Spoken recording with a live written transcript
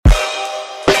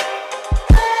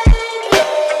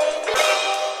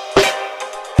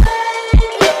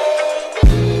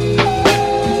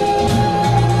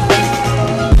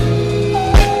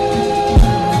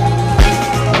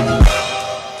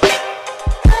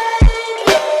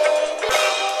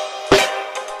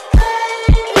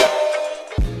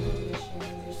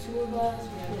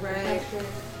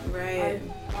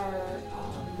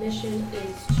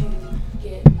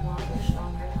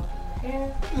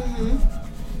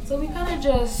So we kind of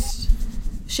just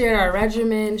shared our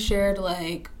regimen, shared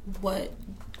like what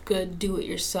good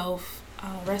do-it-yourself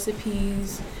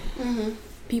recipes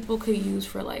people could use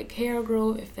for like hair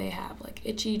growth if they have like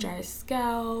itchy, dry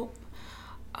scalp.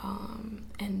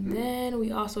 And then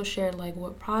we also shared like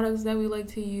what products that we like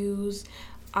to use.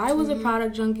 I was a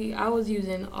product junkie. I was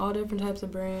using all different types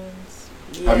of brands.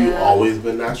 Yeah. Have you always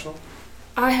been natural?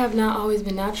 I have not always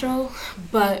been natural,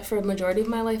 but for a majority of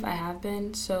my life I have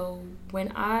been. So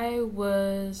when I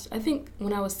was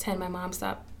 10, my mom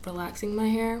stopped relaxing my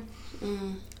hair.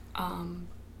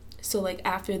 So like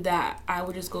after that, I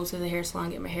would just go to the hair salon,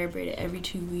 get my hair braided every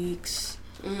 2 weeks.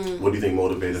 What do you think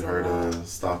motivated her to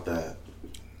stop that?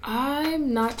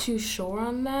 I'm not too sure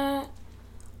on that.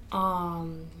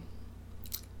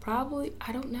 Probably,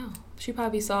 I don't know. She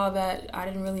probably saw that I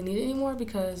didn't really need it anymore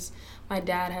because my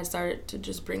dad had started to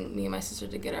just bring me and my sister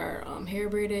to get our hair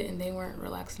braided, and they weren't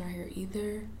relaxing our hair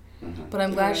either. But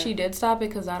I'm glad she did stop it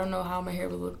because I don't know how my hair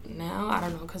would look now. I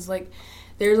don't know, because like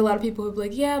there's a lot of people who be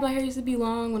like, yeah, my hair used to be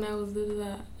long when I was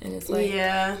that, and it's like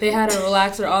they had a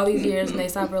relaxer all these years and they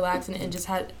stopped relaxing it and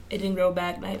it didn't grow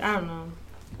back. Like, I don't know.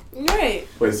 Right.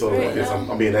 Wait, so okay, so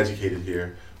I'm being educated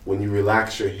here. When you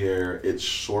relax your hair, it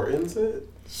shortens it?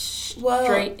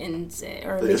 Straightens it,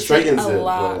 or it straightens a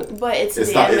lot, but it's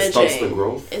damaging. It stunts the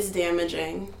growth. It's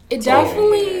damaging. It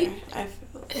definitely. I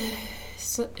feel.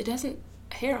 So it doesn't.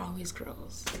 Hair always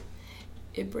grows.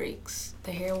 It breaks.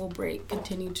 The hair will break.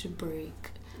 Continue to break.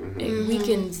 It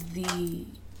weakens the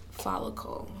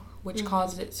follicle, which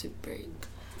causes it to break.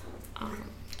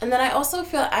 And then I also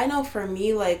feel. I know for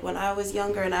me, like when I was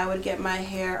younger and I would get my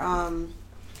hair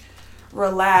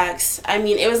relax. I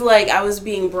mean, it was like I was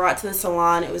being brought to the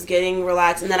salon. It was getting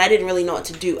relaxed, and then I didn't really know what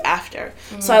to do after.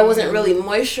 So I wasn't really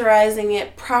moisturizing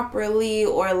it properly,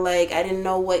 or like I didn't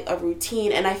know what a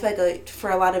routine. And I feel like for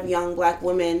a lot of young Black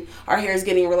women, our hair is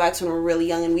getting relaxed when we're really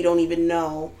young, and we don't even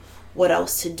know what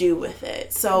else to do with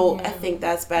it. So I think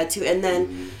that's bad too. And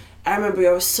then I remember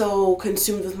I was so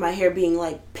consumed with my hair being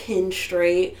like pinned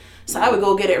straight. So I would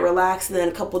go get it relaxed, and then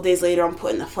a couple of days later, I'm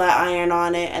putting the flat iron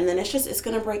on it, and then it's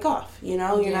gonna break off. You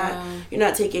know, you're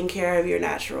not taking care of your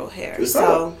natural hair. It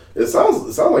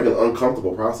sounds like an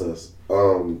uncomfortable process.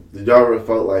 Did y'all ever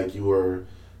felt like you were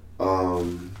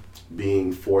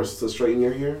being forced to straighten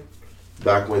your hair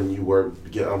back when you were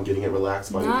getting it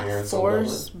relaxed by your parents? Not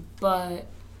forced, but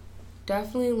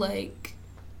definitely like,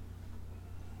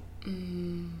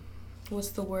 what's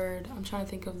the word? I'm trying to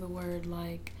think of the word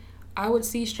like. I would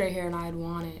see straight hair and I'd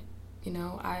want it, you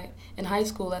know. In high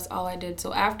school, that's all I did.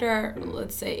 So after,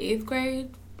 let's say, 8th grade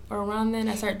or around then,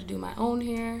 I started to do my own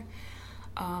hair.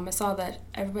 I saw that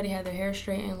everybody had their hair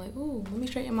straightened, like, ooh, let me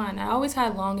straighten mine. I always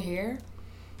had long hair,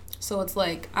 so it's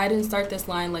like I didn't start this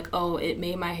line like, oh, it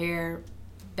made my hair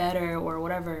better or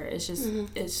whatever. It's just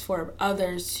it's for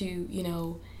others to, you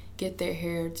know, get their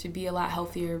hair to be a lot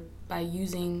healthier by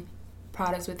using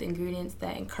products with ingredients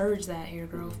that encourage that hair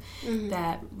growth,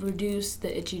 that reduce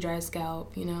the itchy, dry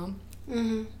scalp, you know,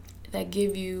 that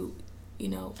give you, you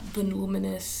know,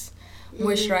 voluminous,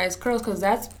 moisturized curls, because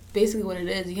that's basically what it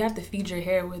is. You have to feed your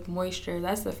hair with moisture.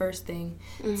 That's the first thing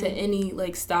to any,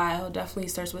 like, style. Definitely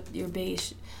starts with your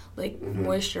base, like,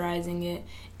 moisturizing it,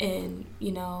 and,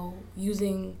 you know,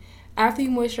 using, after you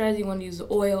moisturize, you want to use the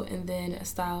oil and then a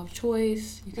style of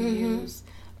choice. You can use...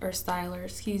 or styler,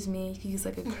 excuse me. You can use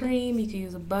like a cream, you can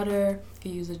use a butter, you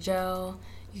can use a gel,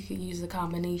 you can use a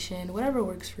combination, whatever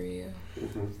works for you.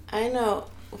 I know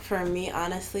for me,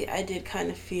 honestly, I did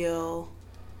kind of feel,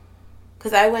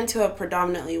 because I went to a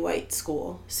predominantly white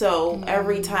school, so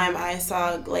every time I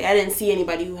saw, like, I didn't see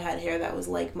anybody who had hair that was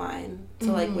like mine.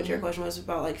 So like what your question was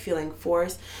about, like feeling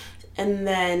forced. And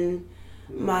then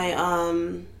my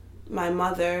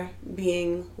mother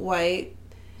being white,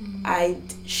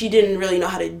 she didn't really know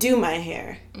how to do my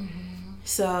hair.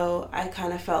 So I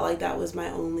kind of felt like that was my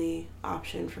only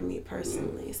option for me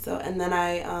personally. So, and then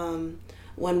I,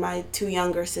 when my 2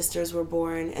 younger sisters were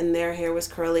born and their hair was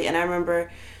curly, and I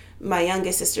remember my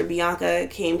youngest sister, Bianca,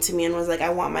 came to me and was like,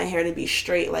 I want my hair to be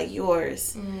straight like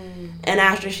yours. And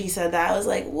after she said that, I was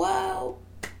like, whoa.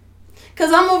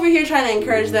 Because I'm over here trying to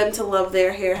encourage them to love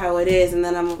their hair how it is, and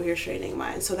then I'm over here straightening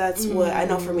mine. So that's what, I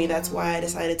know for me, that's why I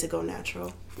decided to go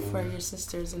natural. For your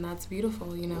sisters, and that's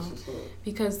beautiful, you know,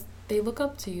 because they look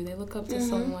up to you. They look up to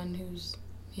someone who's,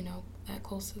 you know, that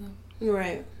close to them.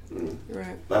 Right.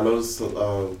 Right. I noticed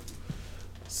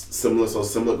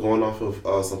similar going off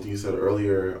of something you said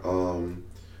earlier,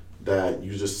 that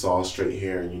you just saw straight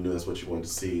hair and you knew that's what you wanted to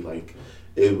see. Like,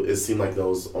 it seemed like that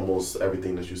was almost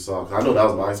everything that you saw. 'Cause I know that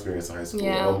was my experience in high school.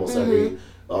 Yeah. Almost every,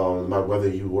 whether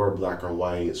you were black or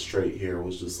white, straight hair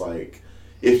was just like,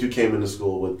 if you came into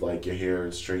school with like your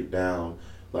hair straight down,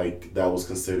 like that was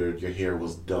considered your hair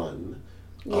was done.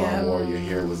 Yeah. Or your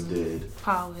hair was did.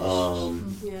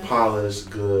 Polished. Polished,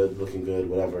 good, looking good,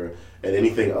 whatever. And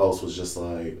anything else was just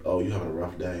like, oh, you having a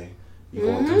rough day. You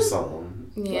going through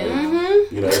something. Yeah.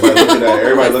 Like, you know,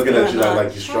 everybody looking at you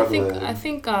like you're struggling. I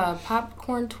think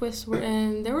popcorn twists were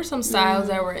in. There were some styles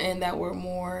that were in that were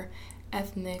more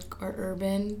ethnic or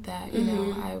urban that, you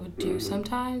know, I would do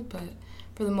sometimes. But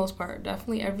for the most part,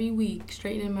 definitely every week,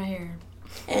 straightening my hair.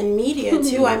 And media,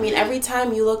 too. I mean, every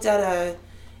time you looked at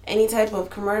any type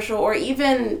of commercial or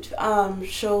even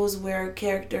shows where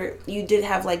you did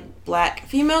have like black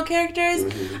female characters,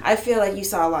 I feel like you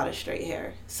saw a lot of straight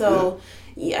hair. So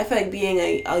I feel like being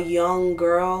a young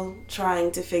girl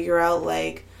trying to figure out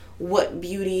like what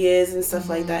beauty is and stuff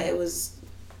like that, it was,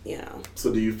 you know.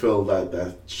 So do you feel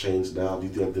that changed now? Do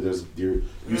you think that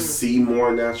you see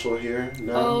more natural hair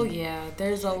now? Oh yeah,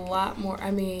 there's a lot more.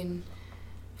 I mean,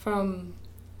 from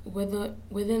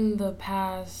within the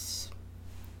past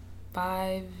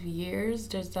 5 years,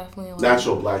 there's definitely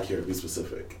natural black hair, to be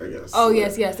specific, I guess. Oh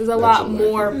yes, there's a lot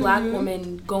more black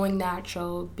women going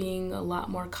natural, being a lot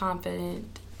more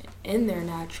confident in their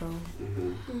natural.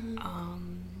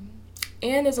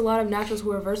 And there's a lot of naturals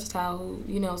who are versatile, who,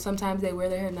 you know, sometimes they wear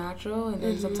their hair natural and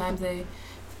then sometimes they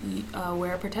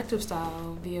wear a protective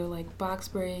style via like box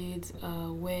braids,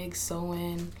 wigs,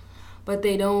 sew-in, but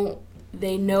they know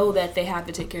that they have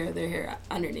to take care of their hair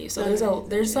underneath. So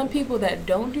there's some people that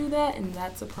don't do that, and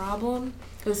that's a problem.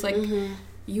 Because like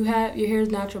your hair is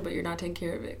natural, but you're not taking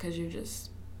care of it because you're just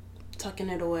tucking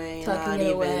it away,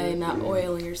 not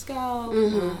oiling your scalp,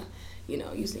 not, you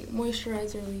know, using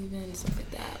moisturizer, leave-in, stuff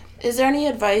like that. Is there any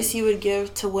advice you would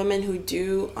give to women who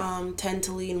do tend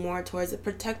to lean more towards the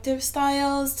protective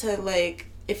styles? To like,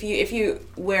 if you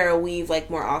wear a weave like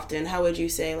more often, how would you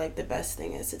say like the best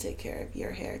thing is to take care of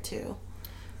your hair too?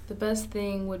 The best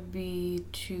thing would be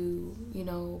to, you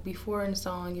know, before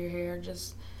installing your hair,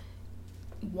 just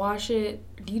wash it,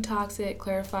 detox it,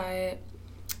 clarify it,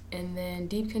 and then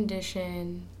deep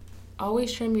condition.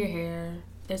 Always trim your hair.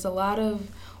 There's a lot of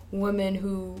women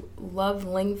who love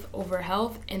length over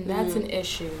health, and that's an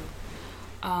issue.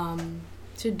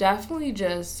 To definitely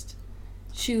just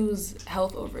choose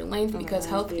health over length, because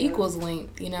health equals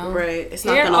length, you know? Right. It's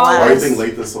not gonna last. Why do you think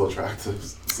length is so attractive?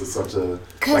 It's such a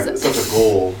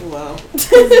goal. Well,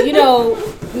 you know,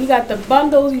 you got the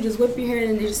bundles, you just whip your hair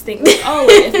and you just think, oh,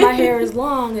 if my hair is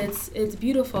long, it's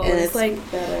beautiful. And it's like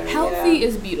better, healthy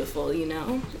is beautiful, you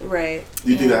know? Right.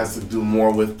 Do you think that has to do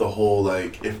more with the whole,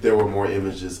 like, if there were more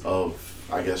images of,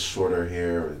 I guess, shorter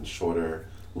hair and shorter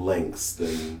lengths,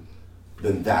 then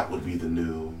that would be the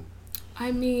new...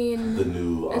 I mean,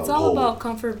 it's all about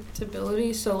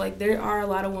comfortability. So, like, there are a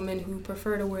lot of women who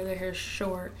prefer to wear their hair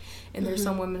short, and there's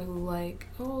some women who like,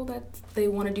 they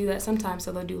want to do that sometimes,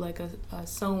 so they'll do like a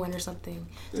sew-in or something.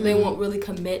 So they won't really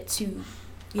commit to,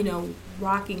 you know,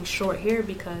 rocking short hair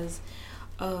because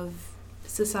of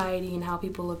society and how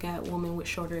people look at women with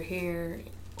shorter hair.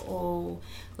 Oh,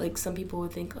 like some people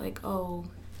would think like, oh,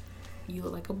 you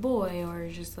look like a boy, or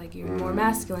just like you're more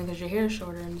masculine because your hair's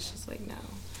shorter, and it's just like, no.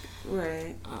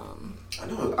 Right. I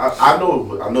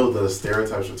know the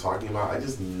stereotypes you're talking about. I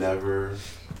just never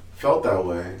felt that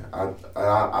way. I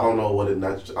don't know I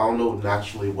don't know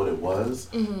naturally what it was,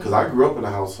 because I grew up in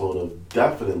a household of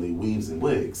definitely weaves and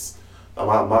wigs.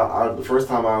 The first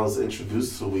time I was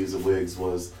introduced to weaves and wigs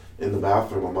was in the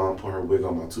bathroom. My mom put her wig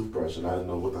on my toothbrush, and I didn't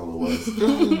know what the hell it was.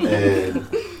 And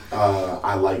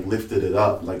I like lifted it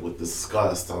up like with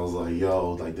disgust. I was like,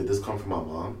 "Yo, like, did this come from my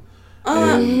mom?"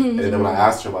 And then when I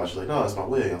asked her about it, she's like, "No, it's my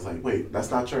wig." I was like, "Wait, that's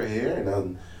not your hair?" And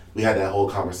then we had that whole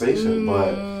conversation.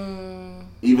 But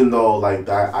even though like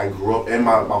that, I grew up, and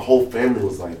my whole family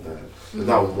was like that. There's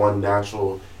not one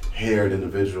natural haired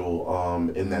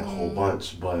individual in that whole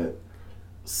bunch, but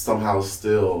somehow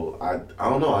still, I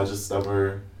don't know. I just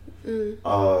never,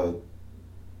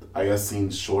 I guess,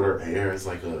 seen shorter hair as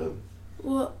like a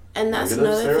and that's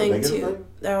another thing too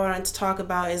that I wanted to talk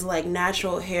about is like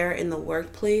natural hair in the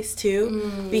workplace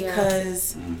too,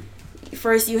 because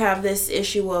first you have this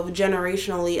issue of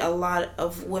generationally a lot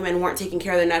of women weren't taking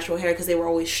care of their natural hair because they were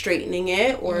always straightening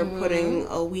it or putting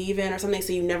a weave in or something,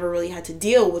 so you never really had to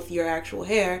deal with your actual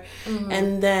hair.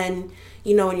 And then,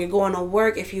 you know, when you're going to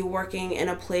work, if you're working in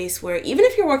a place where, even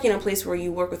if you're working in a place where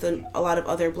you work with a lot of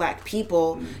other black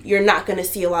people, you're not going to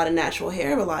see a lot of natural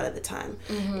hair a lot of the time.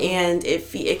 And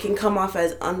it can come off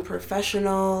as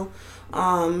unprofessional.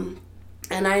 And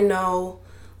I know,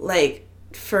 like,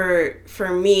 for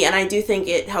me, and I do think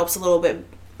it helps a little bit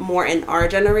more in our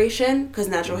generation, because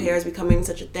natural hair is becoming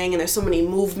such a thing, and there's so many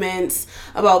movements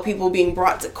about people being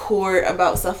brought to court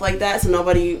about stuff like that, so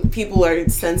people are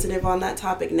sensitive on that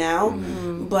topic now.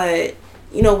 But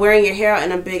wearing your hair out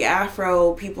in a big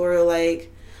afro, people are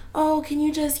like, oh, can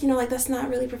you just like, that's not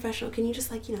really professional, can you just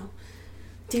like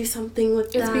do something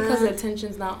with that? It's because the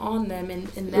attention's not on them, and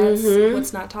that's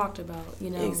what's not talked about,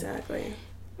 Exactly.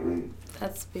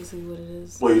 That's basically what it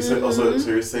is. Well, you said so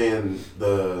you're saying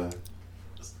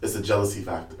it's a jealousy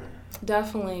factor.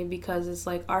 Definitely, because it's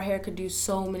like our hair could do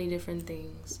so many different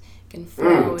things. It can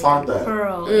furrow, it can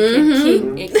curl, it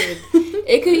can kink,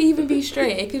 it could even be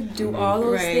straight. It could do all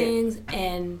those things,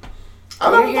 and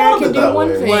your hair can do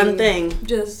one thing.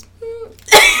 Just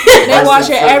they wash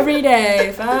it every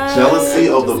day. Jealousy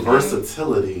of the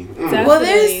versatility. Well,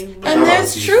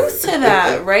 there's truth to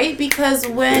that, right? Because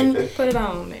when put it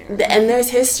on there, and there's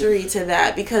history to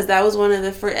that, because that was one of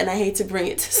the first. And I hate to bring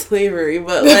it to slavery,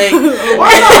 but like,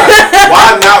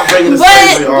 why not bring it to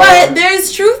slavery? But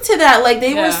there's truth to that. Like,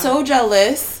 they were so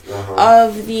jealous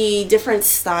of the different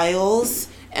styles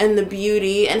and the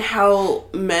beauty, and how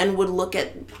men would look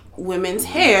at women's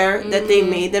hair, that they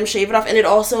made them shave it off, and it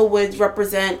also would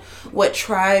represent what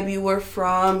tribe you were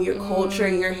from, your culture,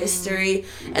 your history,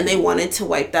 and they wanted to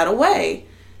wipe that away.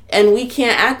 And we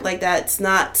can't act like that's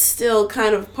not still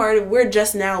kind of part of, we're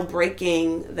just now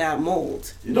breaking that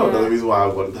mold. Another reason why I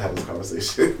wanted to have this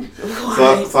conversation.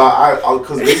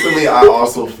 Because recently I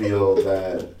also feel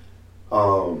that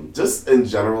just in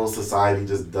general, society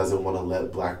just doesn't want to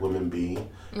let black women be.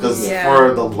 Because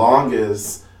for the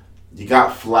longest, you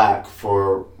got flack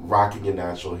for rocking your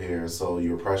natural hair, so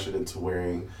you're pressured into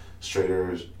wearing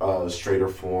straighter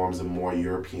forms and more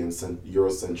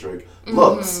Eurocentric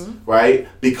looks, right?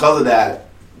 Because of that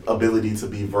ability to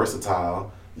be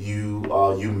versatile, you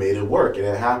made it work, and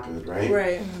it happened, right?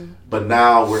 Right. But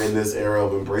now we're in this era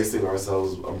of embracing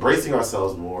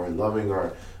ourselves more, and loving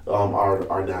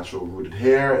our natural rooted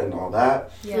hair and all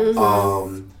that.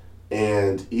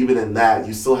 And even in that,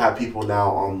 you still have people now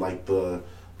on like the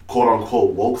quote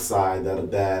unquote woke side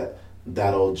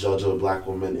that'll judge a black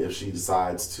woman if she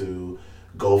decides to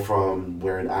go from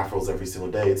wearing afros every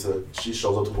single day to she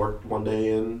shows up to work one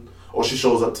day or she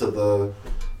shows up to the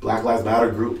Black Lives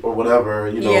Matter group or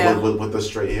whatever, with the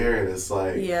straight hair, and it's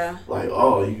like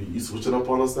oh, you switching up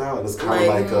on us now, and it's kind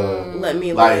of let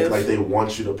me live. Like they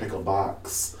want you to pick a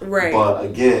box, right? But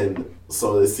again,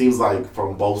 so it seems like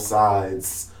from both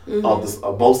sides of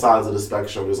the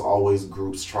spectrum, there's always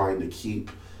groups trying to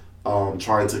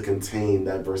contain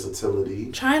that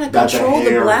versatility. Trying to control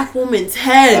the black woman's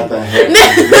head. Damn.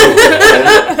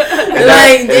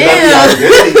 Like, that's the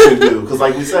identity can do. Because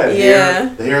like we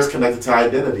said, the hair is connected to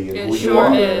identity and who you are,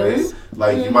 right?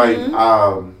 Like you might,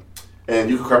 and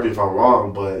you can correct me if I'm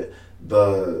wrong, but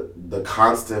the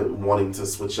constant wanting to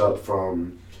switch up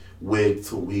from wig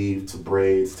to weave to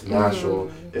braids to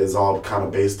natural is all kind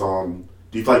of based on,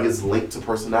 do you feel like it's linked to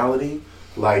personality?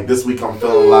 Like this week I'm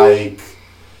feeling like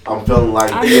I'm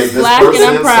just black and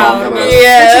I'm proud. Switch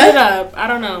it up. I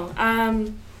don't know.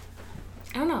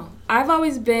 I've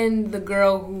always been the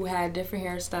girl who had different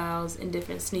hairstyles and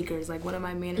different sneakers. Like one of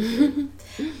my managers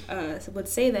would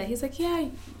say that. He's like,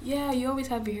 yeah, you always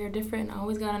have your hair different. And I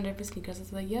always got on different sneakers.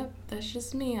 It's like, yep, that's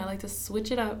just me. I like to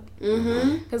switch it up.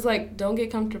 Because like, don't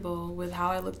get comfortable with how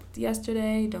I looked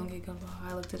yesterday. Don't get comfortable with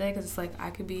how I look today. Because it's like, I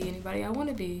could be anybody I want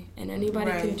to be. And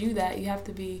anybody can do that. You have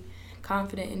to be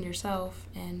confident in yourself,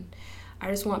 and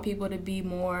I just want people to be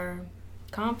more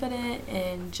confident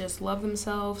and just love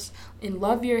themselves and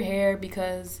love your hair,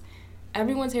 because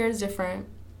everyone's hair is different.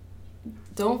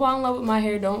 Don't fall in love with my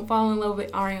hair, don't fall in love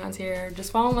with Ariane's hair,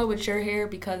 just fall in love with your hair,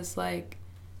 because like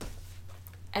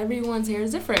everyone's hair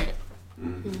is different.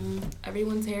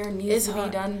 Everyone's hair needs to be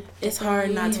done. It's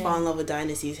hard not to fall in love with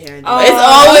Dynasty's hair. It's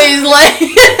always like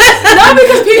no,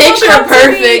 because people picture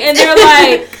perfect, and they're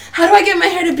like, how do I get my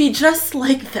hair to be just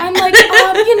like that? I'm like,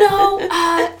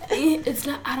 it's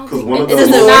not. I don't think it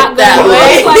doesn't look that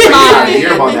way. What I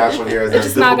hear about natural hair is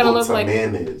it's not gonna look like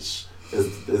manage.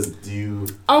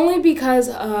 Only because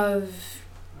of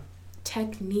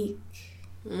technique.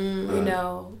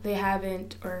 They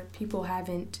haven't, or people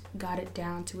haven't got it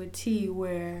down to a T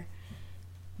where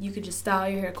you could just style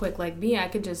your hair quick. Like me, I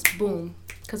could just boom,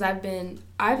 because I've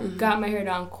got my hair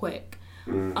down quick.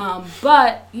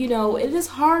 But it is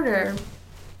harder,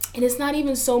 and it's not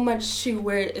even so much to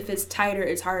where if it's tighter,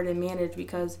 it's harder to manage,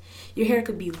 because your hair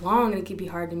could be long and it could be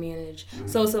hard to manage.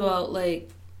 So it's about like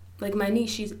my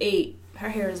niece, she's 8, her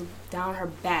hair is down her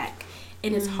back.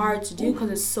 And it's hard to do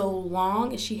because it's so long,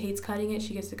 and she hates cutting it.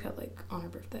 She gets to cut like on her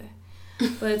birthday,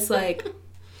 but it's like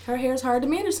her hair is hard to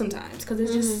manage sometimes because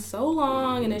it's just so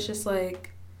long and it's just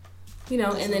like, you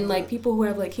know, and then like people who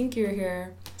have like kinkier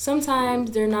hair,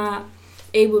 sometimes they're not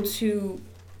able to,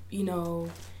 you know,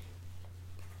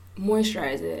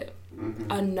 moisturize it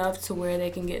enough to where they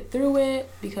can get through it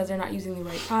because they're not using the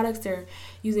right products. They're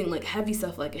using like heavy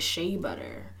stuff like a shea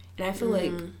butter. And I feel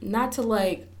like not to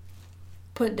like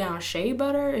put down shea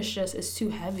butter, it's too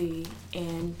heavy,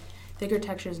 and thicker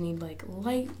textures need like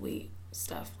lightweight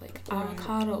stuff like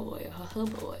avocado oil,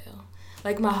 jojoba oil,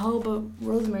 like my jojoba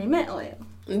rosemary mint oil.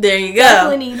 There you go.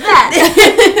 Definitely need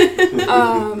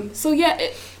that. So yeah,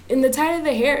 in the tighter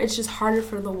the hair, it's just harder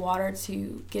for the water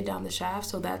to get down the shaft.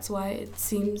 So that's why it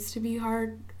seems to be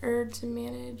harder to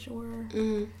manage,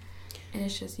 and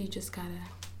it's just you just gotta.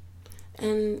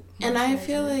 And I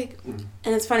feel like, and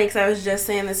it's funny because I was just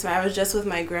saying this. I was just with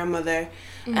my grandmother,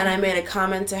 and I made a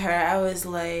comment to her. I was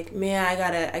like, "Man, I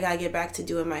gotta get back to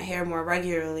doing my hair more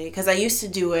regularly because I used to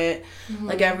do it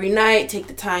like every night. Take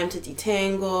the time to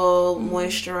detangle,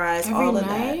 moisturize, all of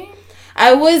that.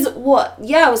 I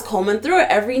was combing through it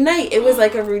every night. It was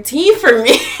like a routine for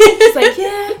me. It's like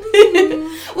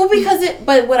Well,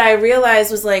 but what I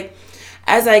realized was like,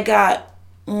 as I got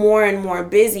more and more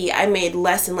busy, I made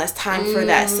less and less time for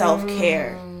that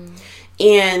self-care.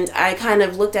 And I kind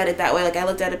of looked at it that way. Like I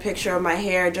looked at a picture of my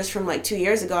hair just from like 2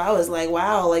 years ago. I was like,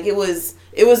 wow, like it was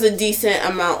a decent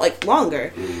amount like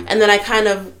longer. And then I kind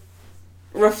of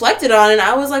reflected on it and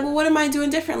I was like, well, what am I doing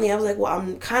differently? I was like, well,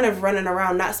 I'm kind of running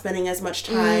around not spending as much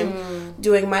time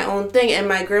doing my own thing. And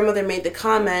my grandmother made the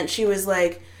comment, she was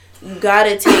like, you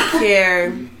gotta take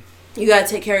care of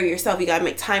yourself. You gotta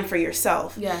make time for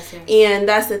yourself. Yes. And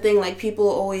that's the thing, like people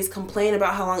always complain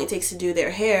about how long it takes to do their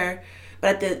hair,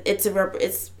 but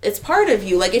it's part of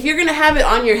you. Like if you're gonna have it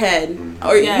on your head,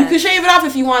 or you can shave it off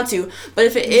if you want to, but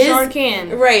if it you sure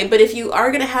can. Right, but if you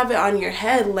are gonna have it on your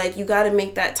head, like you gotta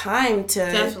make that time to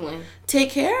definitely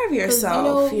take care of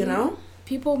yourself. You know,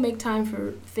 people make time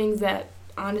for things that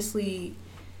honestly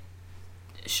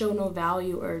show no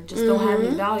value or just don't have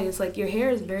any value. It's like your hair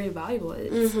is very valuable.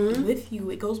 It's with you.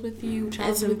 It goes with you.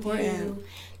 Travels with you.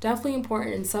 Definitely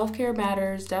important. And self-care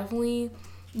matters. Definitely,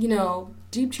 you know,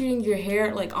 deep treating your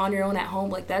hair like on your own at home,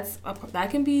 like that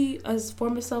can be a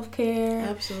form of self-care.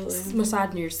 Absolutely.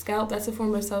 Massaging your scalp, that's a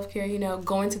form of self-care. You know,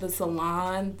 going to the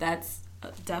salon, that's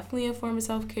definitely a form of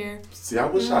self-care. See, I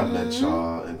wish I met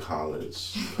y'all in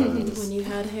college. When you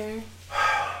had hair.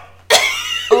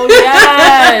 Oh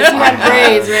yes, you had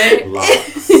braids, right?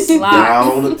 Locks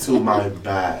down to my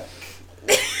back.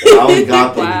 And I only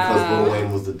got them because Lil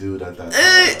Wayne was the dude at that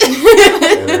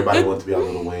time. And everybody wanted to be on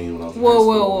Lil Wayne when I was in high school.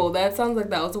 Whoa. That sounds like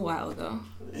that was a while ago.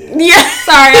 Yeah.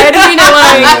 Sorry, I didn't mean to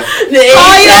like.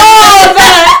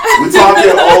 We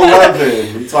talking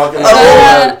 11. We talking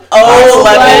 11.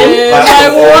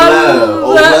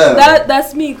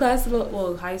 That's me, class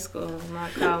of high school,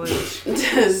 not college.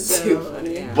 That's too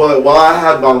funny. Yeah. But while I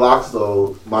had my locks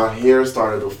though, my hair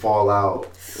started to fall out.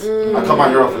 I cut my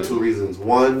hair off for two reasons.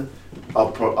 One, a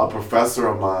professor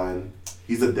of mine,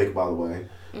 he's a dick by the way,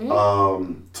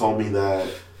 told me that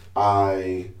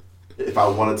if I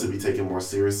wanted to be taken more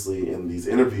seriously in these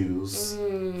interviews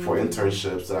for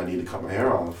internships, that I need to cut my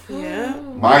hair off. Yeah.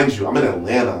 Mind you, I'm in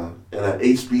Atlanta, in an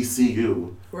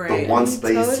HBCU, the one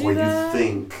space where you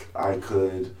think I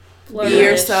could be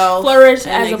yourself, flourish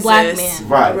as a black man.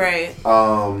 Right.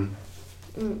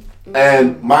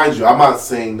 And mind you, I'm not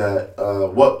saying that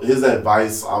what his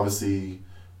advice obviously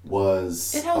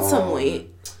was. It held some weight.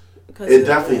 It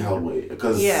definitely held weight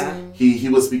because he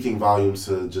was speaking volumes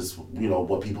to just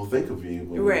what people think of you.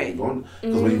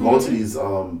 Because when you go into these,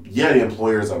 the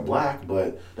employers are black,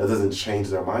 but that doesn't change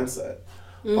their mindset.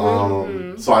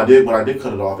 So when I did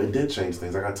cut it off, it did change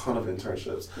things. I got a ton of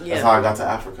internships. Yeah. That's how I got to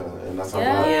Africa, and that's how I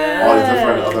got all these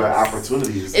different other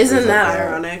opportunities. Isn't that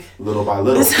ironic? Little by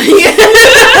little. Right?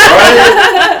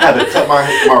 I had to cut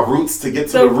my roots to get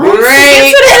to the roots.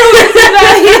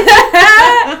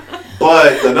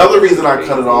 But another reason I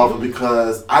cut it off is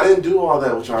because I didn't do all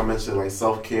that, which I mentioned, like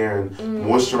self-care and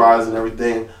moisturizing and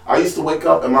everything. I used to wake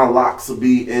up and my locks would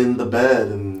be in the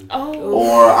bed,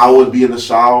 or I would be in the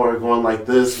shower going like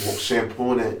this,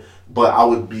 shampooing it. But I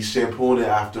would be shampooing it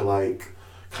after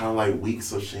kind of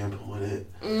weeks of shampooing it.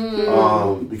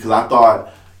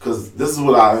 Because this is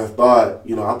what I thought,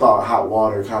 I thought hot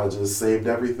water kind of just saved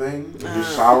everything,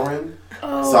 just showering.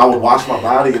 So I would wash my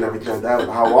body and everything like that with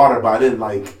hot water, but I didn't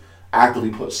actively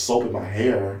put soap in my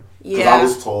hair because I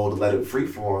was told to let it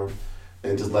freeform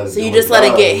and just let it. So you just let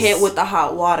it get hit with the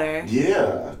hot water.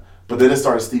 Yeah, but then it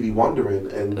started Stevie Wondering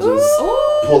and just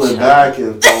pulling back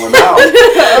and falling out.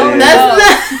 And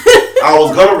I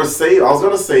was gonna save it. I was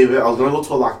gonna go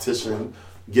to a loctician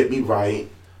get me right.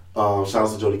 Shout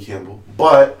out to Jody Campbell.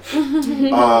 But,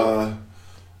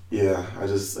 yeah, I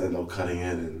just end up cutting in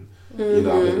and, you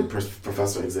know, I've been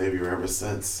Professor Xavier ever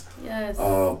since. Yes.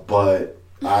 But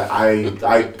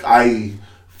I,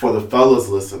 for the fellas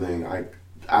listening, I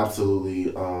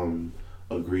absolutely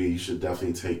agree. You should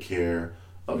definitely take care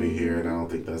of your hair, and I don't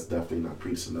think that's definitely not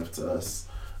preached enough to us.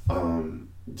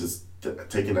 Just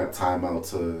taking that time out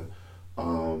to,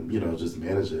 you know, just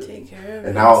manage it. Take care of it.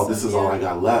 And now this is all I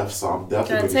got left, so I'm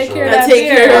definitely take sure. care of that Take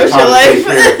care beard. of your life.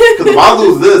 Because if I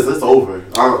lose this, it's over.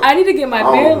 I need to get my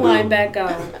beard line do. back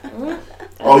out.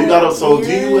 Oh, you gotta. So,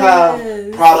 do you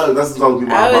have product? That's gonna be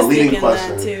my leading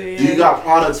question. Too, yeah. Do you got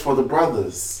products for the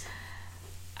brothers?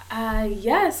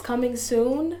 Yes, coming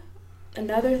soon.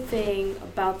 Another thing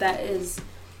about that is,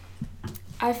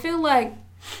 I feel like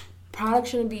product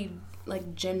shouldn't be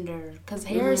like gender, because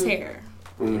hair is hair.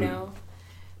 You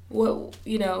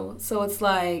know, so it's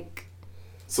like.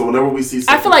 So whenever we see,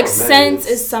 I feel like scent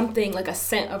is something, like a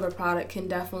scent of a product can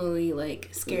definitely like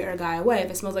scare a guy away. If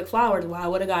it smells like flowers, why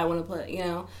would a guy want to put, you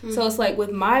know? So it's like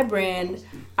with my brand,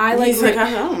 I like. He's like, I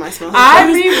don't know, I smell. I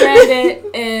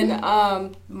rebranded in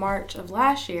March of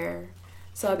last year.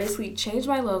 So I basically changed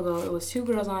my logo. It was 2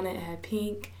 girls on it. It had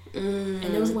pink. And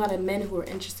there was a lot of men who were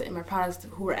interested in my products,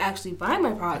 who were actually buying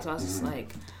my products. So I was just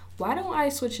like, why don't I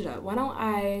switch it up? Why don't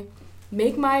I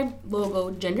make my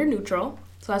logo gender neutral?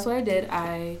 So that's what I did.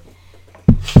 I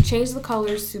changed the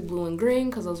colors to blue and green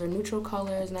because those are neutral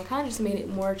colors. And I kind of just made it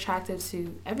more attractive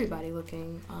to everybody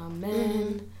looking.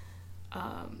 Men,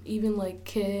 even like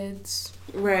kids.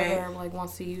 Right. Whoever like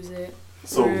wants to use it.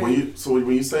 So when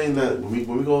you saying that when we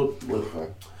go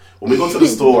to the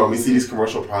store and we see these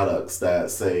commercial products that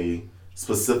say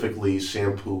specifically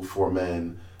shampoo for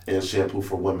men and shampoo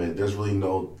for women, there's really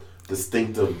no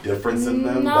distinctive difference in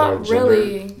them. Not that are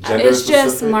really. gender it's specific?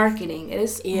 just marketing. It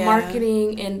is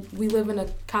marketing, and we live in a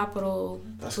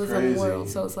capitalism world,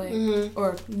 so it's like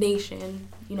or nation,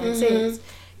 United States.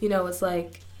 You know, it's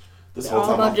like this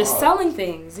all about just selling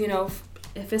things. You know,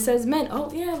 if it says men,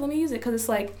 oh yeah, let me use it, because it's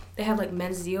like they have like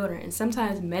men's deodorant, and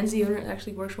sometimes men's deodorant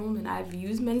actually works for women. I've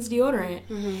used men's deodorant,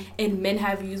 and men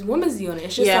have used women's deodorant.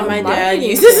 It's just my dad marketing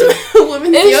uses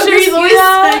women's deodorant. He's always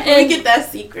like, let me get that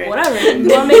secret. Whatever. You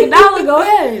want to make $1? Go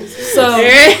ahead. So,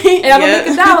 and I'm gonna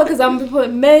make $1 because I'm gonna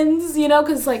put men's,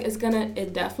 because like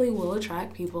it definitely will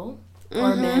attract people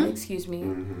or men, excuse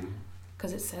me,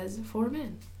 because it says for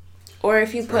men. Or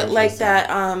if you put like that,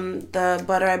 the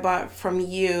butter I bought from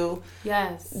you.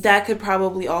 Yes. That could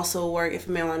probably also work if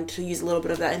a man wanted to use a little bit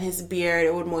of that in his beard.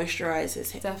 It would moisturize his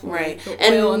hair. Definitely. Right.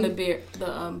 The oil and the beard,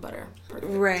 the butter.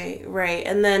 Perfect. Right.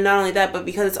 And then not only that, but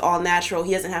because it's all natural,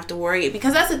 he doesn't have to worry.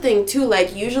 Because that's the thing too,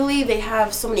 like usually they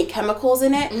have so many chemicals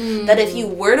in it that if you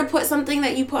were to put something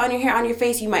that you put on your hair, on your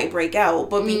face, you might break out.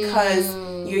 But because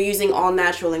you're using all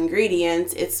natural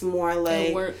ingredients, it's more like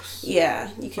it works.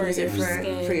 Yeah, you can use it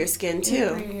for your skin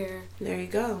too. Right. There you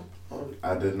go.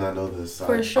 I did not know this.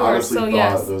 For sure. Honestly, so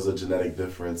thought there was a genetic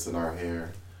difference in our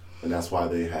hair, and that's why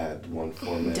they had one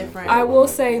for men. Different. I will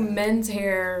say, men's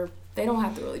hair, they don't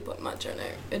have to really put much in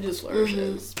it. It just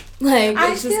flourishes. Like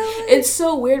it's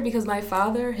so weird because my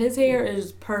father, his hair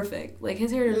is perfect. Like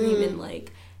his hair doesn't even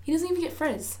he doesn't even get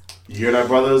frizz. You hear that,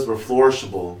 brothers? We're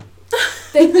flourishable.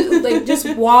 They like just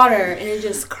water and it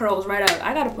just curls right out.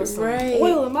 I gotta put some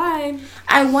oil in mine.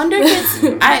 I wonder if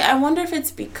it's I wonder if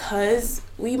it's because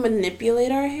we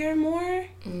manipulate our hair more.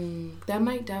 That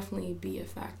might definitely be a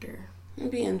factor.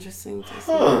 It'd be interesting to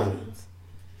see.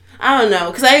 I don't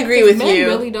know, because I agree with men you.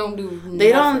 Really don't do. Nothing.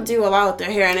 They don't do a lot with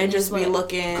their hair, and it just be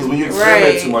looking. Because when you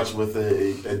experiment too much with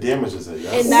it, it damages it.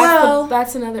 Yes. And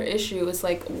that's another issue. It's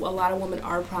like a lot of women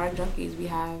are product junkies. We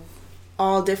have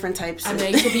all different types. I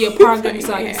mean, it could be a product junkie,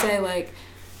 so I can say like,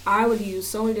 I would use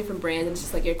so many different brands, and it's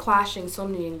just like you're clashing so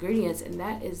many ingredients, and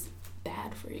that is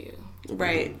bad for you.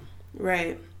 Right.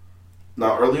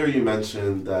 Now, earlier you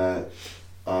mentioned that.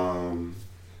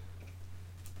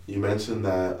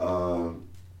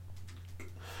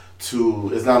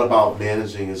 It's not about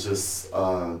managing. It's just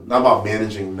not about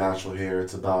managing natural hair.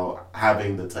 It's about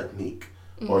having the technique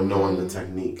or knowing the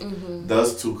technique.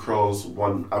 Does Two Crows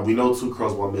One? We know Two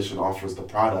Crows One Mission offers the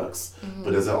products,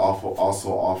 but does it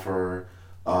also offer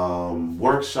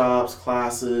workshops,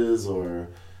 classes, or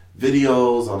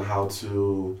videos on how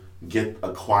to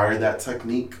acquire that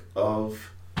technique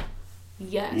of?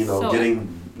 Yes. Getting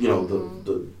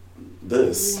the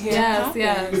this. Yes.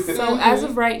 So as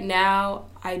of right now,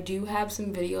 I do have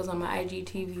some videos on my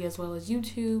IGTV as well as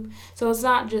YouTube. So it's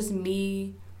not just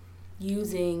me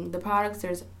using the products.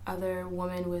 There's other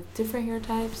women with different hair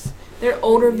types. There are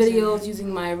older videos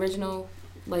using my original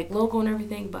like logo and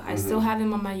everything, but I still have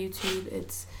him on my YouTube.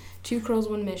 It's 2 Crows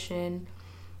 1 Mission.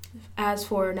 As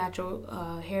for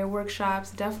natural hair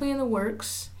workshops, definitely in the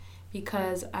works,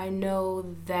 because I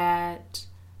know that,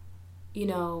 you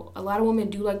know, a lot of women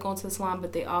do like going to the salon,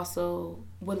 but they also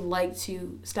would like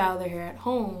to style their hair at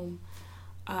home.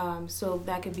 So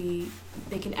that could be,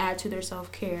 they can add to their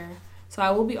self-care. So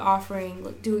I will be offering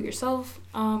like do-it-yourself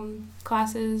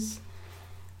classes.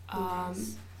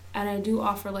 Nice. And I do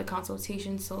offer like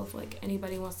consultations, so if like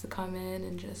anybody wants to come in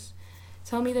and just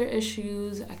tell me their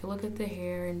issues, I can look at their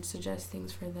hair and suggest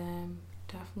things for them.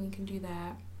 Definitely can do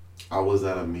that. I was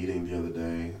at a meeting the other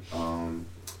day.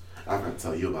 I forgot to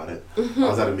tell you about it. I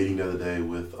was at a meeting the other day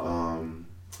with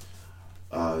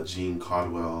Jean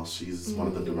Caldwell. She's one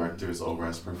of the directors over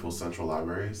at Springfield Central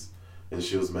Libraries. And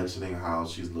she was mentioning how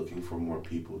she's looking for more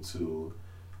people to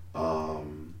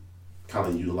kind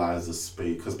of utilize the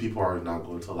space, because people are not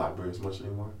going to libraries much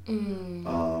anymore.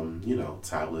 You know,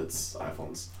 tablets,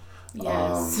 iPhones.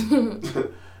 Yes.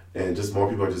 And just more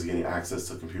people are just getting access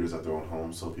to computers at their own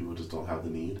home, so people just don't have the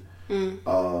need.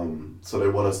 So they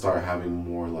want to start having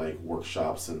more like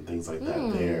workshops and things like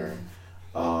that there.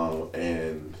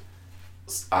 And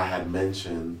I had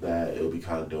mentioned that it would be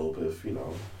kind of dope if, you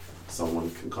know, someone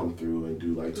can come through and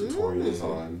do like tutorials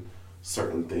on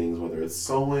certain things, whether it's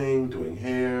sewing, doing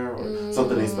hair, or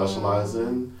something they specialize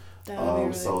in.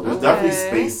 Really so there's definitely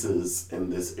spaces in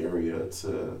this area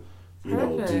to, you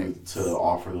know, to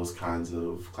offer those kinds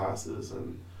of classes,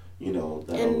 and you know,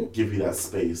 that'll give you that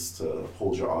space to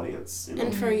hold your audience. You know?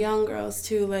 And for young girls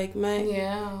too, like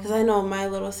because I know my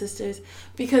little sisters,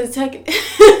 because their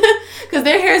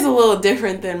hair is a little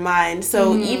different than mine.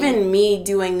 So even me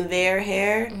doing their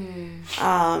hair,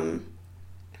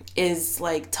 is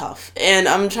like tough, and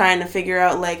I'm trying to figure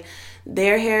out like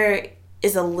their hair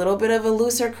is a little bit of a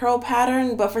looser curl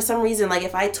pattern, but for some reason, like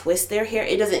if I twist their hair,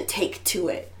 it doesn't take to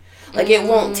it. Like it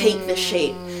won't take the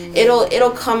shape.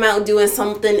 It'll come out doing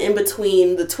something in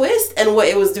between the twist and what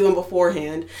it was doing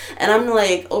beforehand. And I'm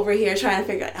like over here trying to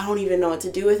figure out, I don't even know what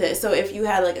to do with it. So if you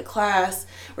had like a class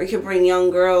where you could bring young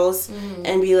girls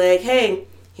and be like, hey,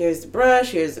 here's the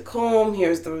brush, here's the comb,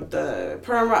 here's the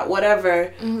perm rod,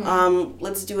 whatever.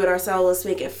 Let's do it ourselves. Let's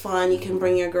make it fun. You can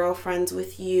bring your girlfriends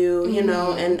with you, you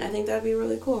know, and I think that'd be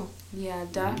really cool. Yeah,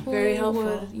 definitely. Very helpful.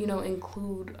 Would, you know,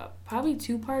 include probably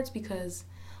 2 parts, because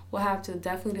we'll have to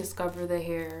definitely discover the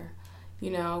hair, you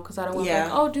know, because I don't want to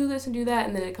like, oh, do this and do that,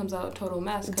 and then it comes out a total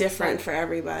mess. Different like, for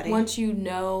everybody. Once you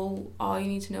know all you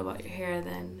need to know about your hair,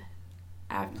 then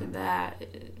after that.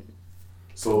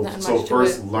 So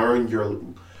first learn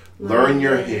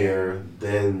your hair,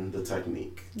 then the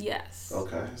technique. Yes.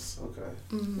 Okay. That's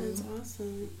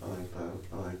awesome. I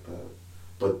like that.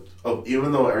 But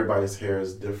even though everybody's hair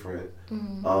is different,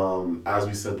 as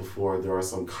we said before, there are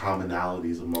some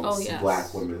commonalities amongst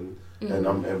Black women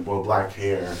and Black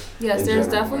hair. Yes, there's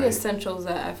definitely essentials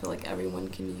that I feel like everyone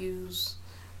can use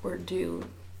or do.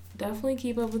 Definitely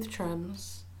keep up with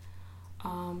trends.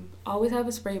 Always have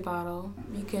a spray bottle.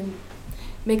 You can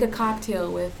make a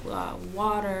cocktail with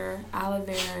water, aloe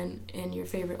vera, and your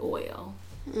favorite oil.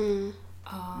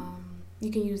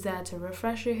 You can use that to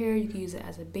refresh your hair. You can use it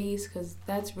as a base, because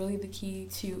that's really the key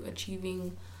to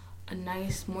achieving a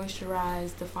nice,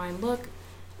 moisturized, defined look,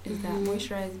 is that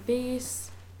moisturized base.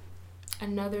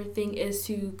 Another thing is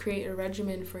to create a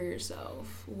regimen for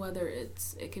yourself, whether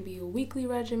it could be a weekly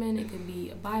regimen, it could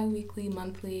be a bi-weekly,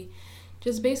 monthly.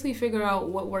 Just basically figure out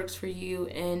what works for you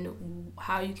and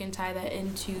how you can tie that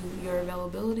into your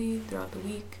availability throughout the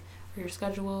week or your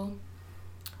schedule.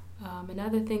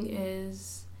 Another thing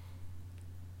is,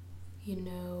 you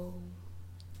know,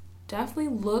 definitely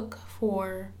look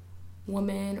for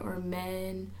women or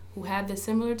men who have the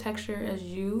similar texture as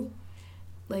you.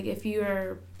 Like if you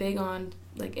are big on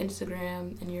like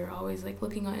Instagram and you're always like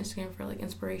looking on Instagram for like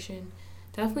inspiration,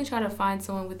 definitely try to find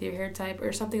someone with your hair type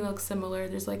or something that looks similar.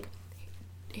 There's like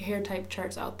hair type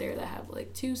charts out there that have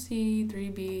like 2C,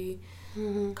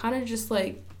 3B. Kind of just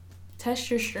like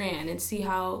test your strand and see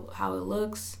how it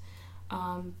looks.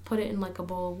 Put it in like a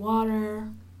bowl of water.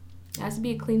 It has to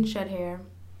be a clean shed hair.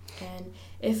 And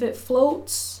if it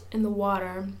floats in the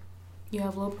water, you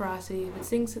have low porosity. If it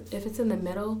sinks, if it's in the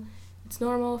middle, it's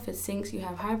normal. If it sinks, you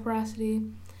have high porosity.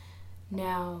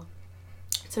 Now,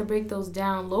 to break those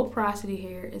down, low porosity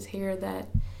hair is hair that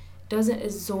doesn't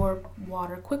absorb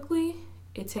water quickly.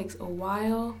 It takes a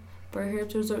while for your hair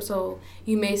to absorb. So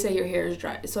you may say your hair is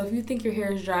dry. So if you think your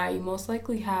hair is dry, you most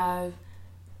likely have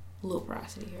low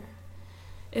porosity hair.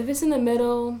 If it's in the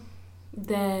middle,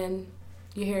 then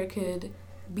your hair could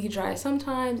be dry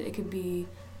sometimes. It could be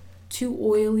too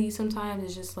oily sometimes.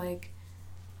 It's just like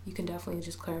you can definitely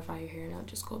just clarify your hair and it'll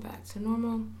just go back to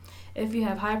normal. If you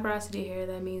have high porosity hair,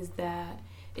 that means that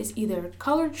it's either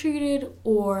color treated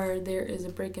or there is a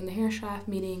break in the hair shaft,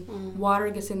 meaning water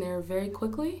gets in there very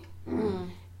quickly,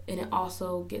 and it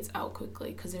also gets out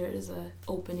quickly because there is a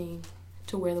opening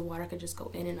to where the water could just go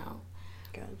in and out.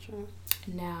 Gotcha.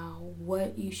 Now,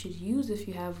 what you should use if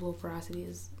you have low porosity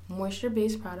is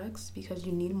moisture-based products because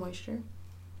you need moisture.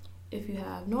 If you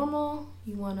have normal,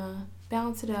 you want to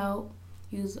balance it out,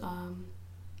 use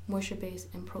moisture-based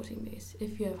and protein-based.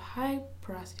 If you have high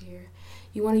porosity hair,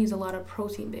 you want to use a lot of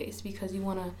protein-based because you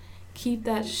want to keep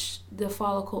that the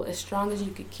follicle as strong as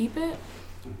you could keep it,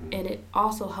 and it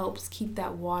also helps keep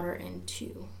that water in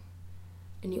too.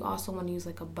 And you also want to use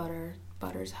like a butter.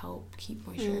 Butters help keep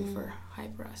moisture in for high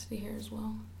porosity hair as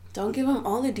well. Don't give them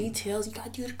all the details. You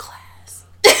gotta do the class.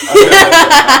 I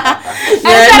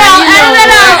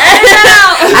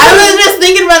was just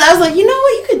thinking about that. I was like, you know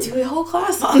what? You could do a whole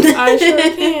class on that. I sure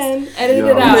can. Edit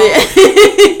it out.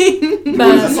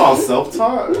 But is this all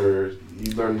self-taught, or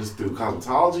you learned this through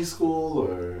cosmetology school,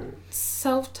 or?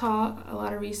 Self-taught, a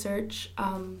lot of research.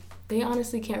 They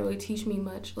honestly can't really teach me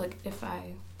much. Like, if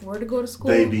I were to go to school.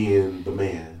 They being the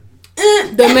man.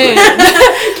 The man.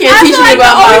 Can't teach me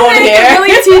about my own hair. What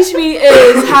really teach me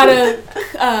is how to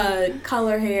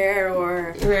color hair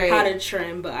or how to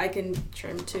trim, but I can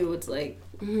trim too. It's like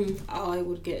all I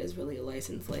would get is really a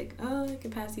license. Like, oh, I can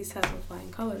pass these tests with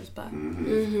flying colors, but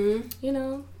you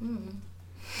know. I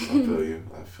feel you.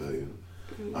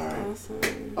 All right.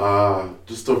 Awesome.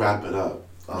 Just to wrap it up,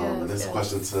 and this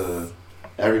question to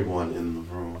everyone in the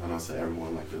room, and I say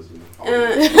everyone like this.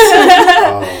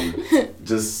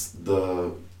 Just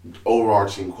the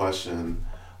overarching question: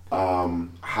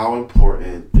 how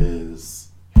important is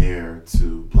hair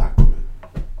to Black women?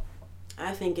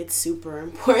 I think it's super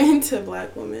important to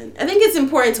Black women. I think it's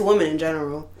important to women in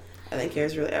general. I think hair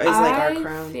is like our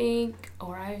crown.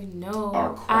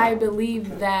 I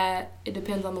believe that it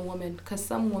depends on the woman because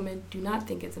some women do not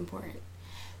think it's important.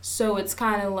 So it's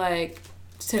kind of like,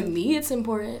 to me, it's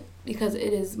important because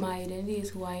it is my identity,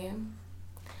 is who I am.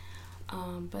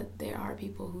 But there are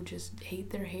people who just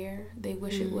hate their hair. They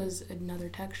wish it was another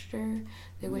texture.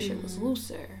 They wish it was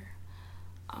looser.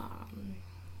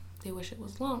 They wish it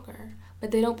was longer.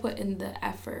 But they don't put in the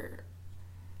effort.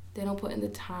 They don't put in the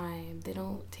time. They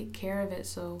don't take care of it.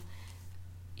 So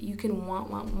you can want,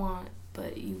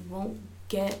 but you won't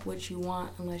get what you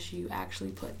want unless you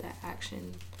actually put that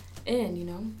action in, you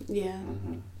know? Yeah.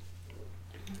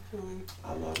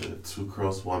 I love it. 2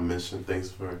 Curls, 1 Mission.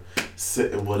 Thanks for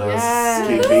sitting with us.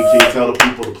 Can you tell the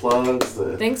people the plugs?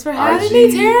 Thanks for having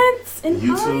me, Terrence. And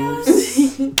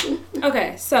YouTube.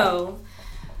 Okay, so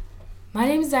my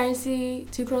name is Dynasty,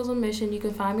 2 Curls, 1 Mission. You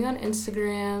can find me on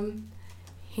Instagram.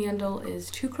 Handle is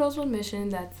 2 Curls, 1 Mission.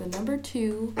 That's the number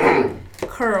 2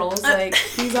 curls. Like,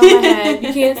 he's on my head.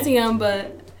 You can't see him,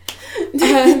 but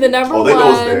the number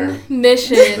 1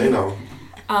 mission. They know.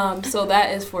 So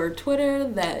that is for Twitter.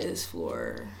 That is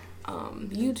for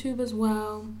YouTube as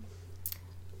well.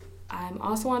 I'm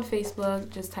also on Facebook.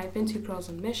 Just type in 2 Curls,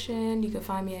 1 Mission. You can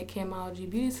find me at Camology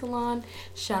Beauty Salon.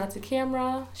 Shout out to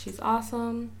Camera. She's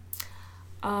awesome.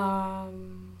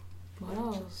 What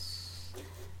else?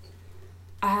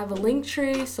 I have a link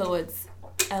tree, so it's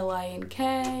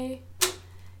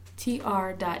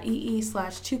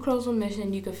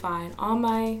linktr.ee/2curls1mission. You can find all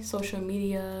my social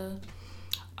media,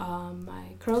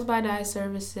 my Curls by Dye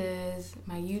services,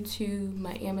 my YouTube,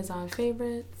 my Amazon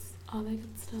favorites, all that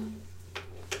good stuff.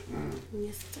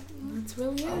 That's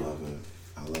really it.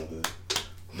 I love it.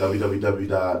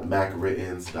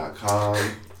 www.macwrittens.com.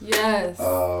 Yes.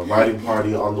 Writing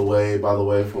party on the way, by the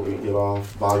way, before we get off.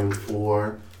 Volume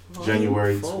 4,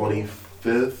 January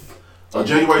 25th.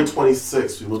 January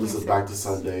 26th. We moved this back to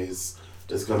Sundays.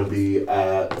 It's going to be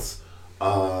at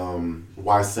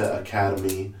YSET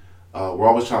Academy. We're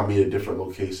always trying to meet at different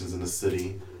locations in the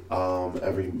city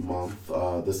every month.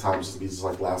 This time it's just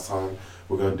like last time.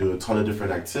 We're going to do a ton of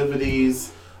different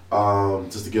activities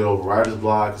just to get over writer's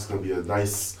block. It's going to be a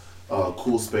nice,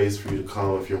 cool space for you to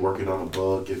come if you're working on a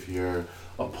book, if you're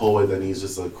a poet that needs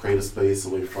just a creative space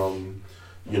away from,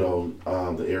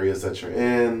 the areas that you're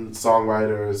in.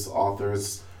 Songwriters,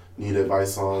 authors need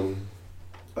advice on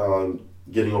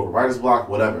getting over writer's block,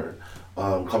 whatever.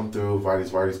 Come through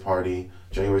Writers Party,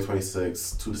 January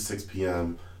 26th, 2 to 6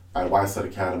 p.m. at YSET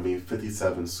Academy,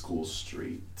 57 School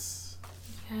Street.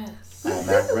 Yes. At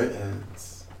Mac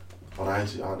Rittens on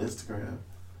IG, on Instagram.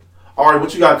 All right,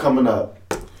 what you got coming up?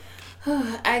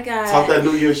 I got... Talk that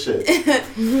New Year shit.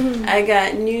 I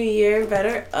got New Year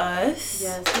Better Us.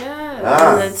 Yes.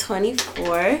 On the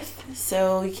 24th.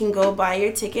 So you can go buy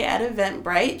your ticket at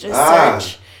Eventbrite. Just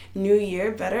search New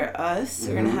Year, Better Us.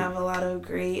 We're going to have a lot of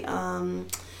great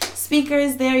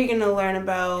speakers there. You're going to learn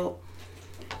about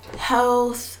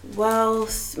health,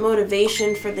 wealth,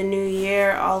 motivation for the new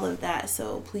year, all of that.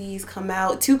 So please come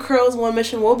out. 2 Curls, 1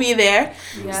 Mission will be there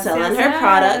selling her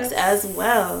products as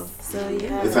well. So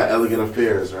yeah. It's at Elegant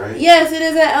Affairs, right? Yes, it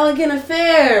is at Elegant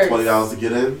Affairs. $20 to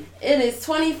get in? It is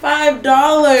 $25.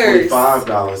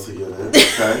 $25 to get in.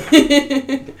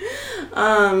 Okay.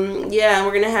 Yeah, and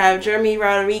we're gonna have Jeremy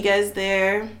Rodriguez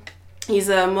there. He's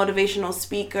a motivational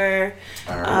speaker.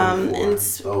 From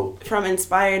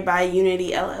Inspired by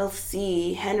Unity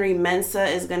LLC. Henry Mensa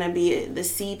is going to be the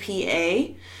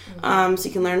CPA. So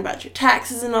you can learn about your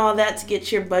taxes and all that to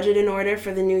get your budget in order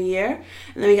for the new year.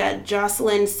 And then we got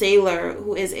Jocelyn Saylor,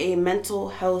 who is a mental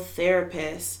health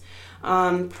therapist.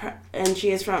 And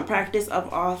she is from Practice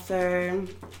of Author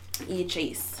E.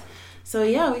 Chase. So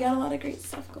yeah, we got a lot of great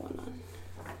stuff going on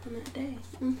that day.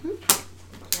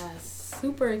 Yes.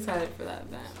 Super excited for that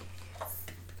event.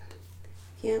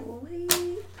 Can't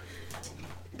wait.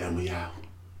 And we out.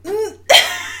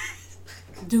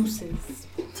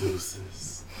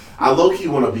 Deuces. I low-key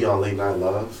want to be on Late Night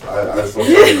Love. I just want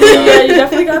Yeah, you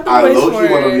definitely got the voice for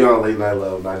it. I low-key want to be on Late Night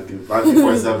Love.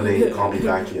 94.78. Call me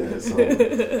back yet. So,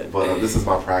 but this is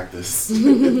my practice.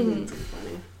 Funny.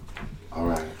 All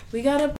right. We got to